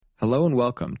Hello and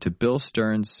welcome to Bill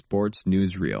Stern's Sports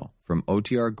Newsreel from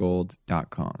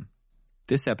OTRGold.com.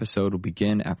 This episode will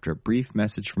begin after a brief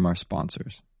message from our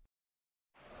sponsors.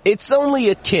 It's only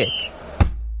a kick,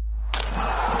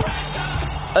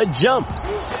 a jump,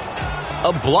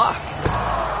 a block.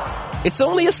 It's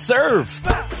only a serve.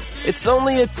 It's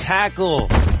only a tackle,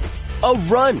 a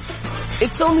run.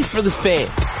 It's only for the fans.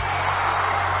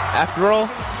 After all,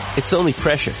 it's only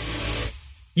pressure.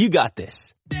 You got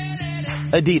this.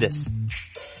 Adidas.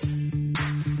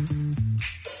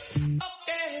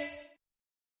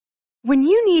 When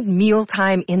you need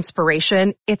mealtime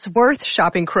inspiration, it's worth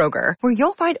shopping Kroger, where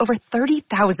you'll find over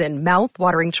 30,000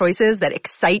 mouth-watering choices that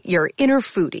excite your inner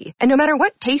foodie. And no matter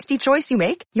what tasty choice you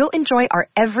make, you'll enjoy our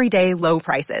everyday low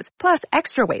prices, plus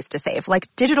extra ways to save,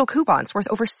 like digital coupons worth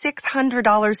over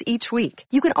 $600 each week.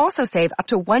 You can also save up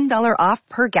to $1 off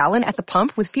per gallon at the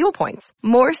pump with fuel points.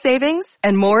 More savings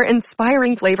and more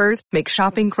inspiring flavors make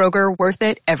shopping Kroger worth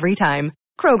it every time.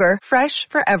 Kroger, fresh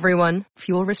for everyone.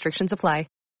 Fuel restrictions apply.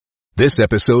 This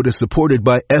episode is supported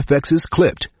by FX's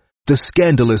Clipped, the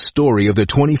scandalous story of the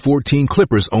 2014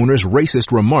 Clippers owner's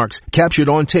racist remarks captured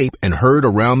on tape and heard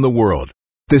around the world.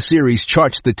 The series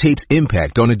charts the tape's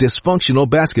impact on a dysfunctional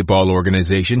basketball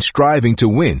organization striving to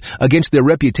win against their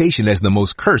reputation as the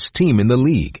most cursed team in the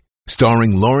league.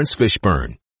 Starring Lawrence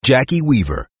Fishburne, Jackie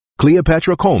Weaver,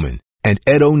 Cleopatra Coleman, and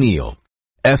Ed O'Neill.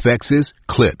 FX's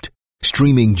Clipped,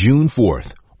 streaming June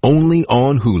 4th, only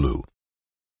on Hulu.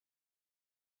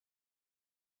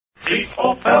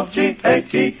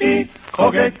 Colgate-E,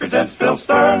 Colgate presents Bill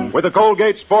Stern with the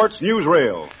Colgate Sports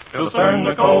Newsreel. Bill Stern,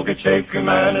 the Colgate Shapery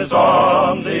Man, is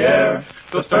on the air.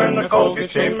 Bill Stern, the Colgate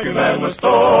Shapery Man, with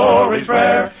stories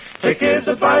rare. Take his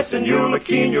advice and you'll look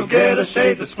keen. You'll get a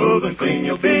shave that's smooth and clean.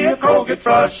 You'll be a Colgate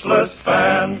brushless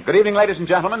fan. Good evening, ladies and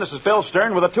gentlemen. This is Bill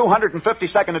Stern with the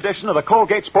 252nd edition of the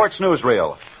Colgate Sports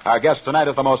Newsreel. Our guest tonight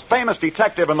is the most famous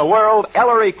detective in the world,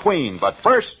 Ellery Queen. But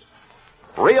first,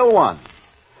 Reel 1.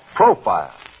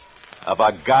 Profile of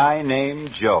a guy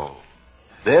named Joe.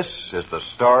 This is the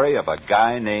story of a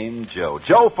guy named Joe.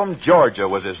 Joe from Georgia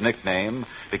was his nickname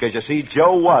because, you see,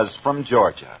 Joe was from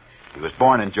Georgia. He was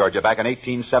born in Georgia back in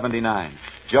 1879.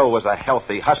 Joe was a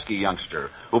healthy, husky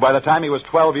youngster who, by the time he was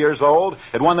 12 years old,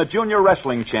 had won the junior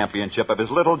wrestling championship of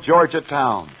his little Georgia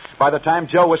town. By the time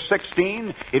Joe was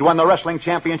 16, he'd won the wrestling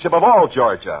championship of all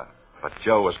Georgia. But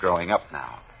Joe was growing up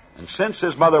now. And since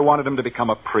his mother wanted him to become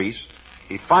a priest,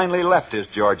 he finally left his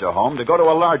Georgia home to go to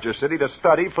a larger city to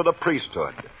study for the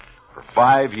priesthood. For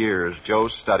 5 years, Joe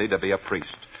studied to be a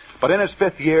priest. But in his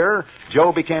 5th year,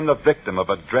 Joe became the victim of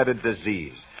a dreaded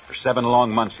disease. For 7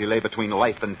 long months, he lay between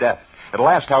life and death. At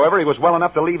last, however, he was well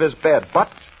enough to leave his bed.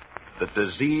 But the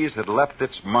disease had left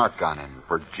its mark on him,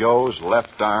 for Joe's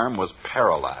left arm was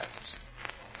paralyzed.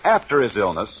 After his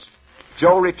illness,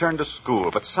 Joe returned to school,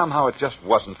 but somehow it just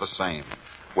wasn't the same.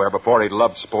 Where before he'd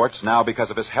loved sports, now because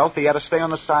of his health, he had to stay on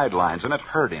the sidelines, and it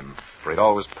hurt him, for he'd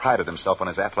always prided himself on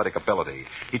his athletic ability.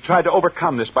 He tried to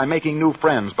overcome this by making new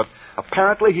friends, but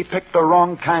apparently he picked the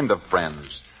wrong kind of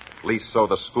friends. At least so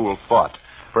the school thought.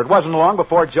 For it wasn't long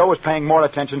before Joe was paying more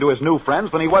attention to his new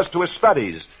friends than he was to his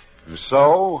studies. And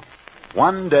so,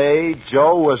 one day,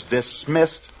 Joe was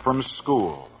dismissed from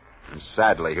school. And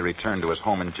sadly, he returned to his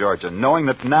home in Georgia, knowing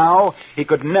that now he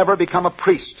could never become a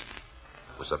priest.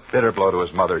 It was a bitter blow to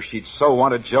his mother. She'd so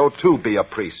wanted Joe to be a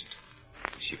priest.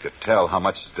 She could tell how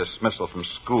much the dismissal from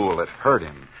school had hurt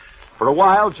him. For a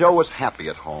while, Joe was happy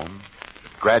at home.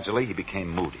 But gradually, he became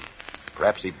moody.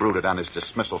 Perhaps he brooded on his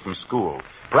dismissal from school.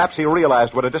 Perhaps he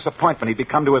realized what a disappointment he'd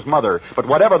become to his mother. But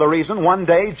whatever the reason, one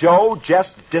day, Joe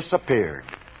just disappeared.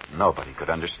 Nobody could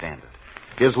understand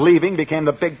it. His leaving became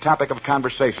the big topic of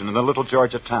conversation in the little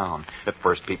Georgia town. At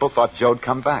first, people thought Joe'd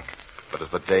come back. But as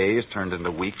the days turned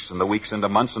into weeks and the weeks into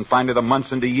months and finally the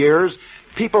months into years,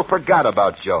 people forgot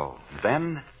about Joe.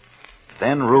 Then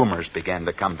rumors began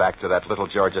to come back to that little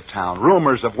Georgia town.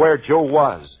 Rumors of where Joe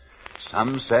was.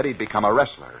 Some said he'd become a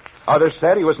wrestler. Others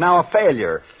said he was now a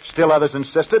failure. Still others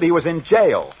insisted he was in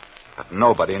jail. But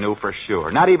nobody knew for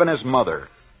sure, not even his mother.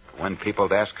 When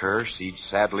people'd ask her, she'd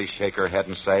sadly shake her head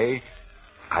and say,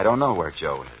 "I don't know where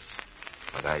Joe is.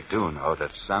 But I do know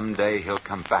that someday he'll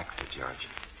come back to Georgia."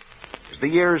 As the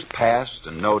years passed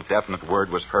and no definite word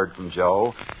was heard from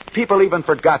Joe, people even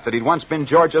forgot that he'd once been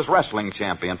Georgia's wrestling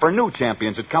champion, for new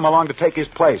champions had come along to take his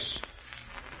place.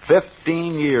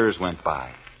 15 years went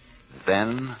by.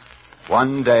 Then,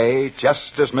 one day,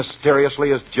 just as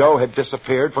mysteriously as Joe had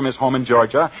disappeared from his home in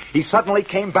Georgia, he suddenly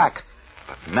came back.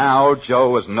 But Now Joe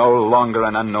was no longer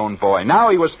an unknown boy. Now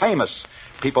he was famous.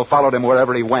 People followed him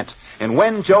wherever he went. And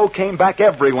when Joe came back,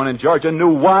 everyone in Georgia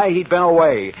knew why he'd been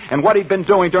away and what he'd been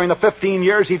doing during the 15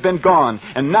 years he'd been gone.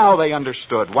 And now they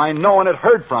understood why no one had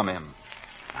heard from him.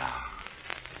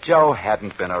 Joe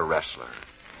hadn't been a wrestler,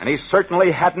 and he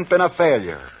certainly hadn't been a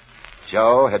failure.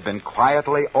 Joe had been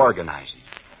quietly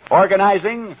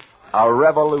organizing a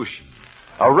revolution.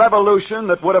 A revolution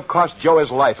that would have cost Joe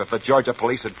his life if the Georgia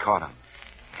police had caught him.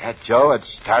 Yet Joe had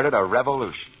started a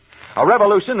revolution. A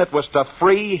revolution that was to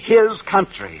free his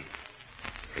country.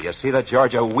 You see, the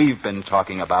Georgia we've been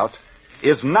talking about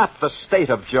is not the state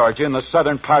of Georgia in the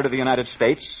southern part of the United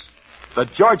States. The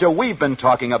Georgia we've been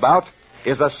talking about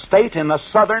is a state in the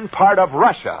southern part of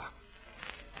Russia.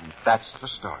 And that's the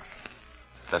story.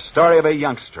 The story of a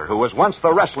youngster who was once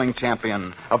the wrestling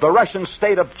champion of the Russian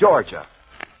state of Georgia,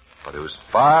 but who's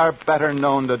far better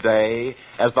known today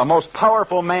as the most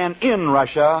powerful man in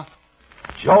Russia,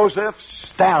 Joseph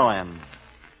Stalin.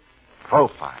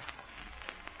 Profile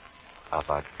of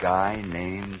a guy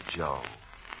named Joe.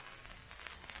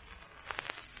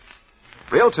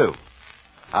 Reel 2.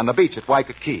 On the beach at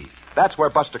Waikiki. That's where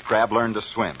Buster Crabbe learned to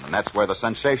swim, and that's where the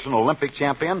sensational Olympic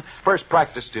champion first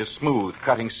practiced his smooth,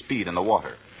 cutting speed in the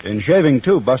water. In shaving,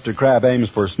 too, Buster Crabbe aims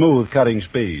for smooth, cutting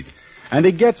speed. And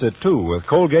he gets it, too, with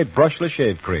Colgate Brushless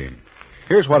Shave Cream.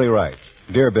 Here's what he writes.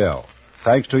 Dear Bill,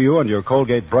 thanks to you and your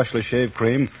Colgate Brushless Shave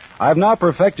Cream, I've now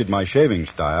perfected my shaving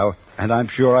style, and I'm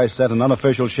sure I set an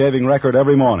unofficial shaving record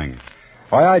every morning.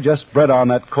 Why, I just spread on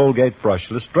that Colgate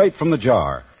Brushless straight from the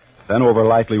jar, then over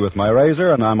lightly with my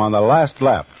razor, and I'm on the last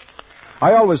lap.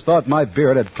 I always thought my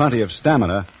beard had plenty of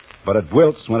stamina, but it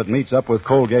wilts when it meets up with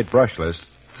Colgate Brushless.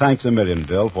 Thanks a million,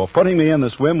 Bill, for putting me in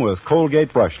the swim with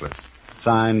Colgate Brushless.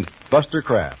 Signed, Buster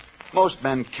Crabbe. Most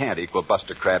men can't equal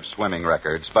Buster Crabbe's swimming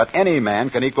records, but any man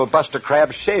can equal Buster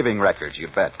Crabbe's shaving records, you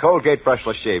bet. Colgate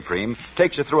Brushless Shave Cream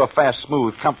takes you through a fast,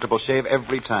 smooth, comfortable shave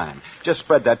every time. Just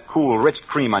spread that cool, rich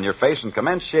cream on your face and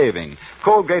commence shaving.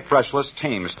 Colgate Brushless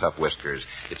tames tough whiskers.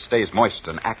 It stays moist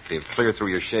and active clear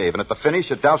through your shave, and at the finish,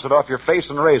 you douse it off your face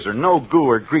and razor. No goo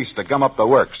or grease to gum up the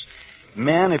works.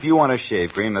 Men, if you want a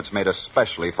shave cream that's made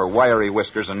especially for wiry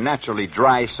whiskers and naturally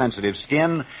dry, sensitive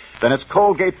skin, then it's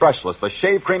Colgate Brushless, the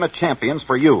shave cream of champions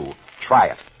for you. Try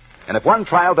it. And if one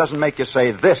trial doesn't make you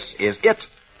say, this is it,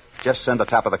 just send the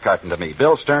top of the carton to me.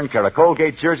 Bill Stern, care of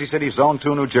Colgate, Jersey City, Zone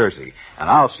 2, New Jersey. And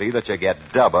I'll see that you get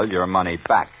double your money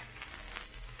back.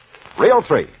 Reel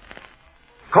 3.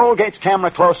 Colgate's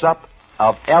camera close-up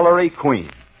of Ellery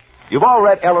Queen. You've all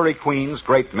read Ellery Queen's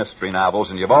great mystery novels,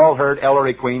 and you've all heard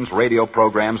Ellery Queen's radio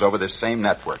programs over this same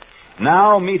network.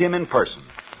 Now meet him in person.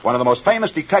 One of the most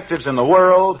famous detectives in the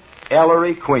world,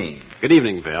 Ellery Queen. Good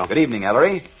evening, Bill. Good evening,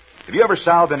 Ellery. Have you ever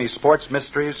solved any sports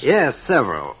mysteries? Yes,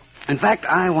 several. In fact,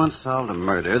 I once solved a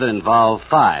murder that involved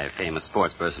 5 famous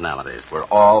sports personalities. Were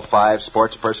all 5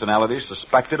 sports personalities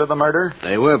suspected of the murder?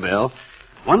 They were, Bill.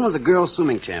 One was a girls'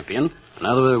 swimming champion.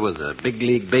 Another was a big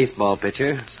league baseball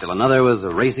pitcher. Still another was a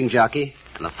racing jockey.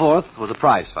 And the 4th was a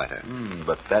prize fighter.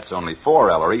 But that's only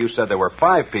 4, Ellery. You said there were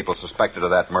 5 people suspected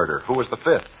of that murder. Who was the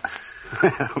 5th?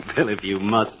 Well, Bill, if you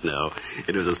must know,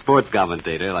 it was a sports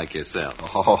commentator like yourself.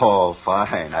 Oh,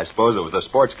 fine. I suppose it was the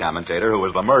sports commentator who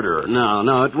was the murderer.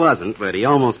 No, it wasn't, but he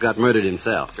almost got murdered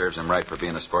himself. Serves him right for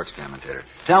being a sports commentator.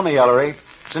 Tell me, Ellery,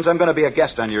 since I'm going to be a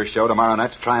guest on your show tomorrow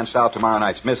night to try and solve tomorrow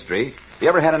night's mystery, you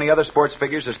ever had any other sports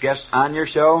figures as guests on your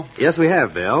show? Yes, we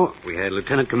have, Bill. We had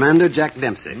Lieutenant Commander Jack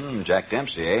Dempsey. Jack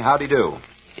Dempsey, eh? How'd he do?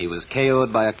 He was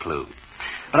KO'd by a clue.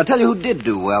 But I'll tell you who did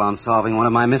do well on solving one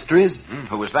of my mysteries.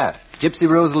 Who was that? Gypsy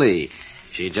Rose Lee.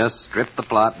 She just stripped the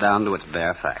plot down to its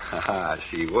bare facts.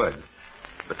 She would.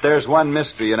 But there's one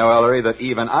mystery, you know, Ellery, that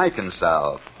even I can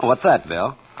solve. What's that,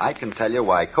 Bill? I can tell you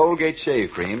why Colgate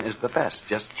Shave Cream is the best.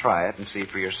 Just try it and see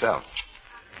for yourself.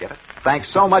 Get it?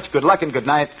 Thanks so much. Good luck and good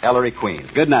night, Ellery Queen.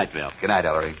 Good night, Bill. Good night,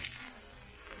 Ellery.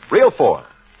 Reel 4.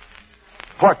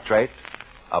 Portrait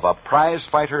of a prize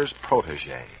fighter's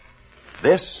protege.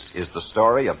 This is the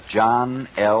story of John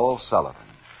L. Sullivan.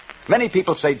 Many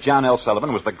people say John L.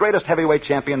 Sullivan was the greatest heavyweight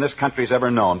champion this country's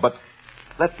ever known, but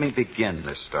let me begin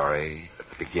this story at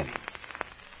the beginning.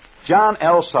 John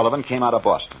L. Sullivan came out of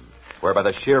Boston, where by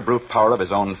the sheer brute power of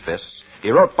his own fists, he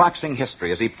wrote boxing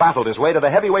history as he battled his way to the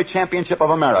heavyweight championship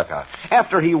of America.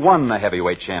 After he won the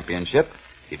heavyweight championship,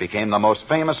 he became the most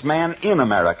famous man in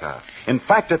America. In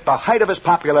fact, at the height of his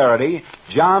popularity,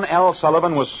 John L.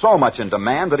 Sullivan was so much in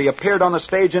demand that he appeared on the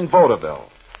stage in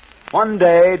vaudeville. One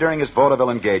day, during his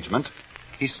vaudeville engagement,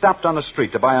 he stopped on the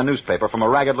street to buy a newspaper from a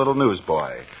ragged little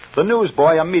newsboy the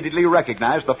newsboy immediately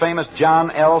recognized the famous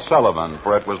John L. Sullivan,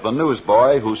 for it was the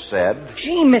newsboy who said,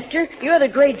 "Gee, mister, you're the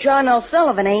great John L.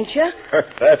 Sullivan, ain't you?"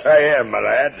 That I am, my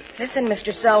lad. Listen,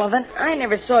 Mr. Sullivan, I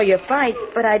never saw you fight,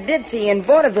 but I did see you in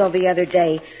vaudeville the other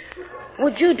day.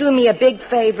 Would you do me a big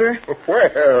favor?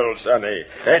 Well, Sonny,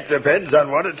 that depends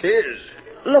on what it is.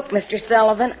 Look, Mr.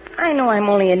 Sullivan, I know I'm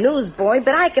only a newsboy,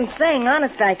 but I can sing,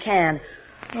 honest I can.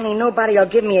 Only nobody will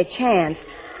give me a chance.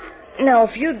 Now,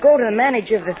 if you'd go to the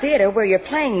manager of the theater where you're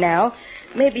playing now,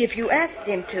 maybe if you asked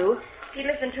him to, he'd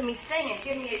listen to me sing and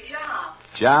give me a job.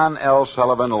 John L.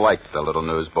 Sullivan liked the little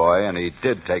newsboy, and he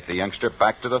did take the youngster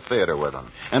back to the theater with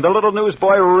him. And the little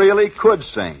newsboy really could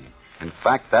sing. In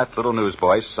fact, that little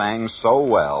newsboy sang so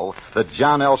well that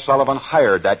John L. Sullivan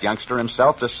hired that youngster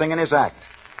himself to sing in his act.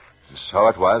 And so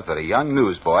it was that a young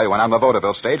newsboy went on the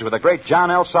vaudeville stage with the great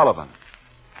John L. Sullivan.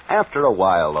 After a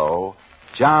while, though,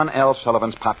 John L.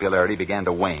 Sullivan's popularity began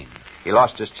to wane. He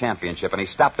lost his championship, and he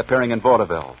stopped appearing in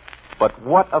vaudeville. But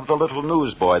what of the little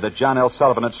newsboy that John L.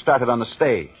 Sullivan had started on the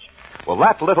stage? Well,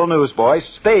 that little newsboy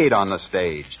stayed on the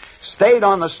stage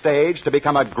to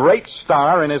become a great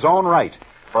star in his own right.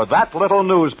 For that little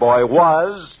newsboy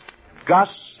was Gus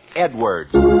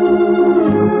Edwards.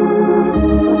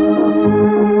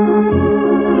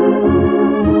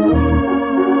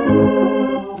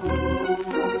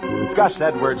 Gus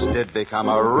Edwards did become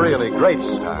a really great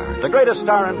star. The greatest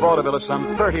star in vaudeville of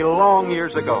some 30 long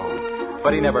years ago.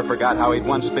 But he never forgot how he'd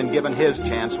once been given his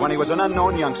chance when he was an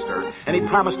unknown youngster, and he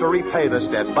promised to repay this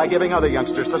debt by giving other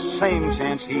youngsters the same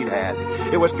chance he'd had.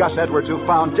 It was Gus Edwards who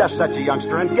found just such a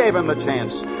youngster and gave him the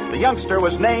chance. The youngster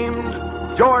was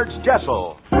named George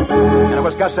Jessel. And it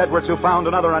was Gus Edwards who found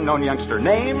another unknown youngster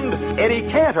named Eddie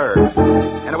Cantor.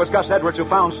 And it was Gus Edwards who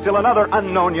found still another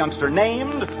unknown youngster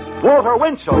named Walter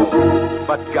Winchell.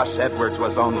 But Gus Edwards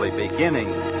was only beginning.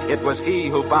 It was he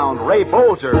who found Ray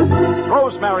Bolger,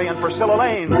 Rosemary and Priscilla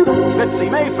Lane,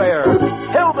 Bitsy Mayfair,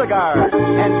 Hildegard,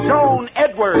 and Joan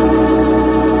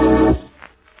Edwards.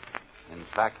 In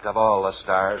fact, of all the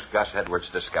stars Gus Edwards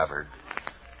discovered,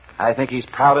 I think he's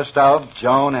proudest of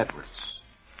Joan Edwards.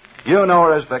 You know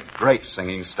her as the great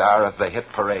singing star of the hit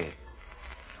parade.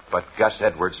 But Gus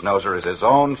Edwards knows her as his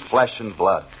own flesh and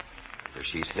blood, for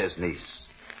she's his niece.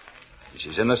 And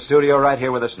she's in the studio right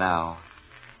here with us now.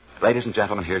 Ladies and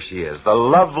gentlemen, here she is, the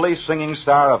lovely singing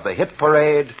star of the hit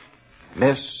parade,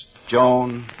 Miss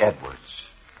Joan Edwards.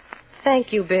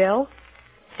 Thank you, Bill.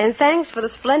 And thanks for the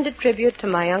splendid tribute to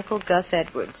my Uncle Gus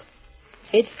Edwards.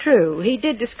 It's true, he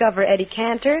did discover Eddie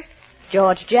Cantor,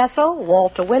 George Jessel,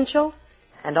 Walter Winchell,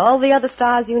 and all the other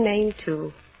stars you named,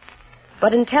 too.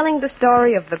 But in telling the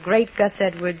story of the great Gus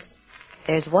Edwards,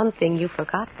 there's one thing you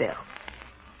forgot, Bill.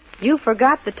 You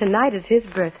forgot that tonight is his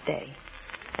birthday.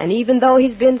 And even though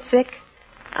he's been sick,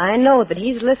 I know that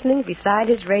he's listening beside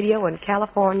his radio in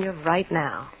California right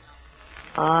now.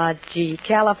 Ah, gee,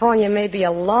 California may be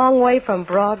a long way from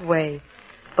Broadway,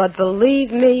 but believe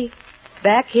me,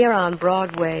 back here on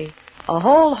Broadway, a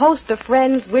whole host of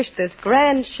friends wish this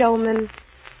grand showman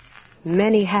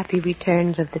many happy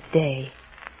returns of the day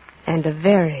and a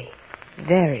very,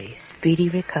 very speedy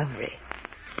recovery.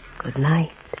 Good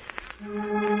night.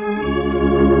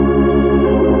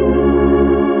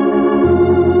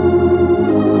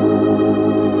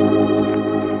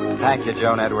 Thank you,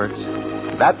 Joan Edwards.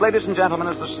 That, ladies and gentlemen,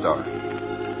 is the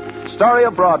story. Story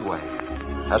of Broadway.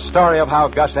 A story of how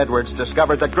Gus Edwards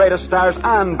discovered the greatest stars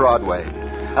on Broadway.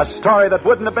 A story that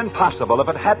wouldn't have been possible if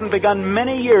it hadn't begun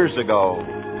many years ago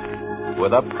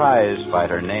with a prize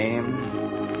fighter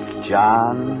named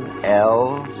John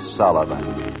L.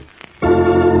 Sullivan.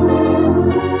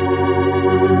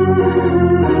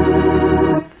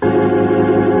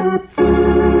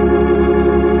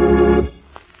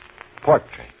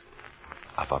 Portrait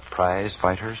of a prize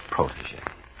fighter's protege.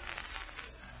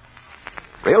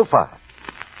 Reel 5,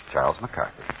 Charles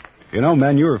McCarthy. You know,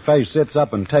 men, your face sits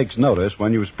up and takes notice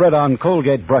when you spread on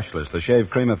Colgate Brushless, the shave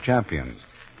cream of champions.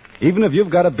 Even if you've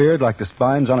got a beard like the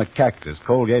spines on a cactus,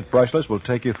 Colgate Brushless will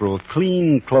take you through a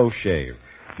clean, close shave.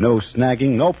 No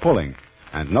snagging, no pulling,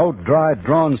 and no dry,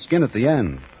 drawn skin at the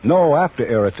end. No after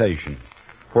irritation.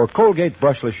 For Colgate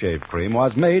Brushless Shave Cream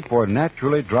was made for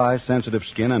naturally dry, sensitive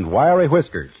skin and wiry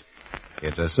whiskers.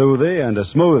 It's a soothie and a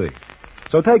smoothie.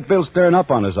 So take Bill Stern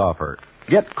up on his offer.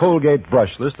 Get Colgate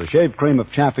Brushless, the shave cream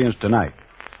of champions, tonight.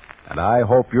 And I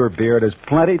hope your beard is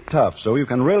plenty tough so you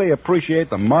can really appreciate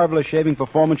the marvelous shaving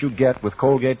performance you get with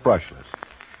Colgate Brushless.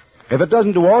 If it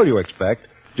doesn't do all you expect,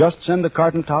 just send the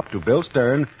carton top to Bill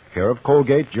Stern, care of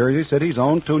Colgate, Jersey City's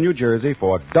own 2 New Jersey,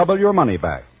 for double your money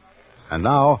back. And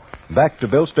now, back to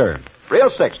Bill Stern. Reel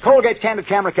 6, Colgate's Candid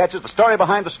Camera catches the story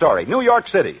behind the story. New York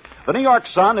City. The New York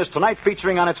Sun is tonight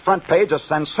featuring on its front page a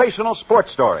sensational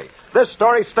sports story. This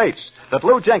story states that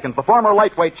Lou Jenkins, the former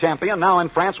lightweight champion, now in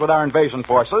France with our invasion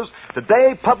forces,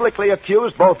 today publicly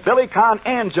accused both Billy Conn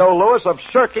and Joe Louis of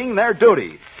shirking their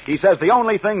duty. He says the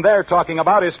only thing they're talking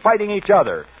about is fighting each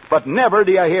other. But never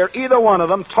do you hear either one of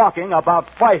them talking about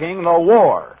fighting the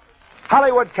war.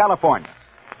 Hollywood, California.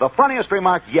 The funniest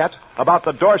remark yet about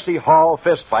the Dorsey Hall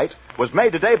fist fight was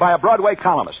made today by a Broadway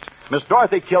columnist. Miss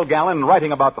Dorothy Kilgallen,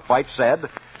 writing about the fight, said,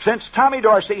 "Since Tommy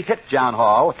Dorsey hit John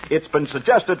Hall, it's been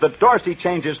suggested that Dorsey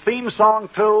change his theme song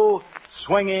to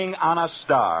Swinging on a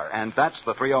Star." And that's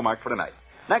the 3-0 mark for tonight.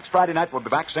 Next Friday night, we'll be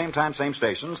back same time, same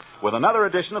stations, with another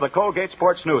edition of the Colgate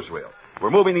Sports Newsreel. We're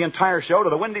moving the entire show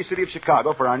to the windy city of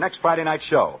Chicago for our next Friday night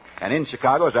show. And in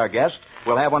Chicago, as our guest,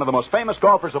 we'll have one of the most famous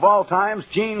golfers of all times,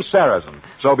 Gene Sarazen.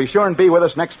 So be sure and be with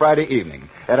us next Friday evening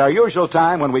at our usual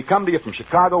time when we come to you from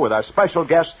Chicago with our special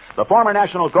guest, the former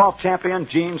national golf champion,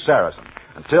 Gene Sarazen.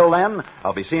 Until then,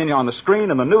 I'll be seeing you on the screen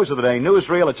in the News of the Day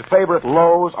newsreel at your favorite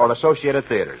Lowe's or Associated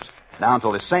Theaters. Now,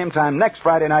 until the same time next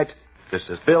Friday night, this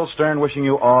is Bill Stern wishing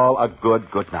you all a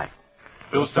good night.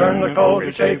 Bill Stern, the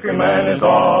Colgate Shapery Man, is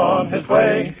on his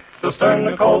way. Bill Stern,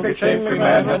 the Colgate Shapery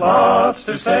Man, has lots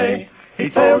to say. He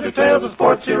tells you tales of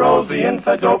sports heroes, the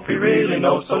inside dope he really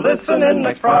knows. So listen in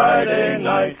next Friday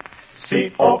night.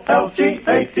 Colgate.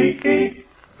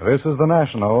 This is the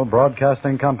National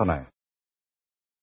Broadcasting Company.